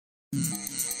So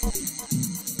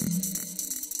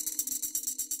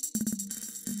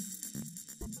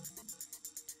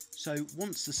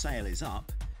once the sail is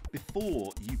up,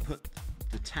 before you put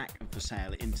the tack of the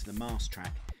sail into the mast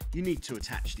track, you need to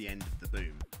attach the end of the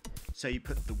boom. So you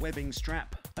put the webbing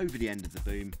strap over the end of the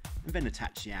boom and then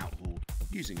attach the outhaul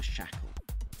using a shackle.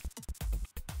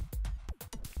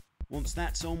 Once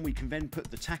that's on, we can then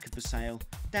put the tack of the sail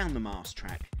down the mast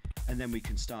track, and then we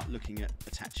can start looking at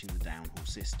attaching the downhaul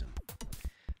system.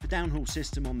 The downhaul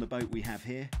system on the boat we have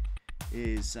here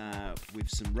is with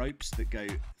some ropes that go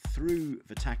through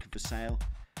the tack of the sail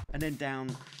and then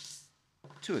down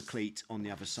to a cleat on the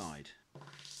other side.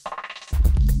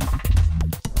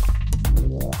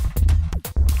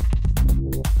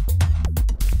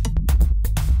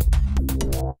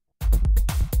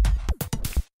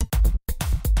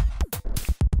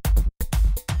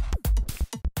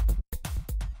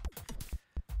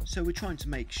 So we're trying to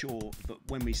make sure that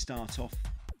when we start off,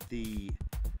 the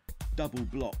double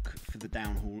block for the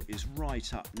downhaul is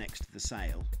right up next to the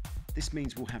sail. This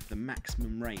means we'll have the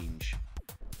maximum range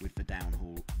with the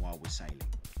downhaul while we're sailing.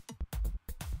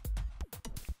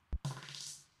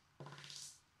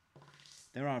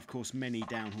 There are of course many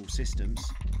downhaul systems,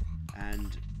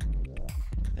 and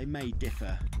they may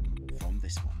differ from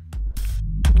this one.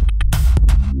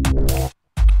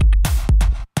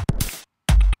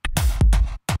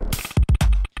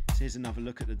 So here's another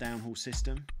look at the downhaul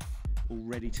system, all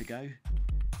ready to go.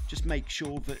 Just make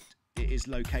sure that it is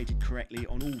located correctly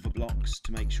on all the blocks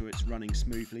to make sure it's running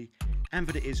smoothly, and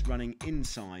that it is running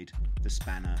inside the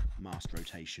spanner mast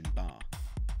rotation bar.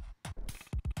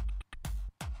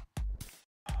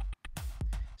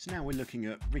 So now we're looking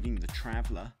at rigging the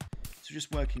traveller, so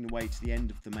just working the way to the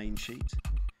end of the main sheet.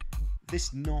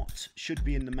 This knot should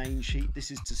be in the main sheet.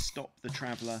 This is to stop the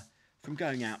traveller from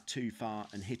going out too far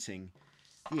and hitting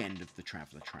the end of the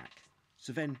traveller track.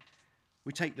 So then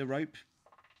we take the rope,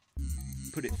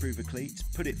 put it through the cleat,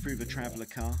 put it through the traveller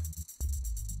car,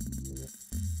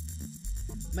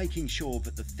 making sure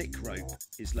that the thick rope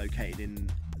is located in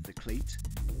the cleat.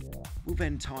 We'll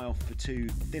then tie off the two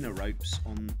thinner ropes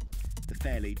on the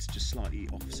fair leads just slightly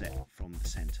offset from the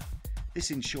centre.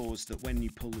 This ensures that when you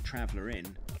pull the traveller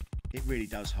in, it really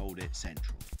does hold it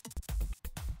central.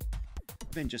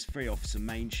 Then just free off some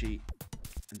main sheet,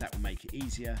 and that will make it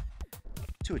easier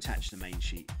to attach the main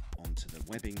sheet onto the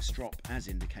webbing strop as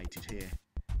indicated here.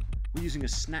 We're using a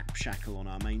snap shackle on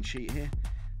our main sheet here.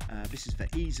 This is for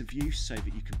ease of use so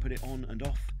that you can put it on and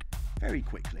off very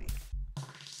quickly.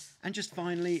 And just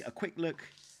finally, a quick look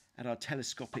at our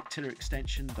telescopic tiller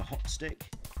extension, the hot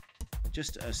stick.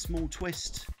 Just a small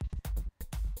twist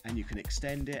and you can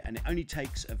extend it, and it only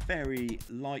takes a very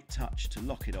light touch to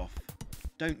lock it off.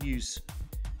 Don't use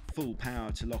full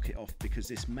power to lock it off because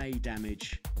this may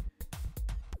damage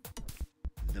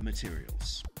the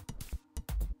materials.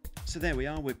 So there we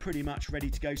are, we're pretty much ready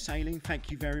to go sailing.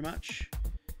 Thank you very much.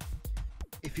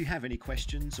 If you have any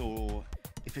questions, or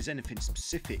if there's anything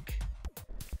specific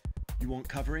you want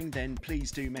covering, then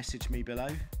please do message me below.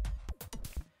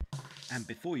 And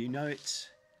before you know it,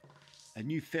 a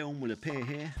new film will appear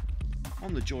here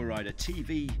on the Joyrider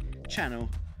TV channel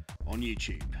on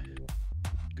YouTube.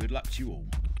 Good luck to you all.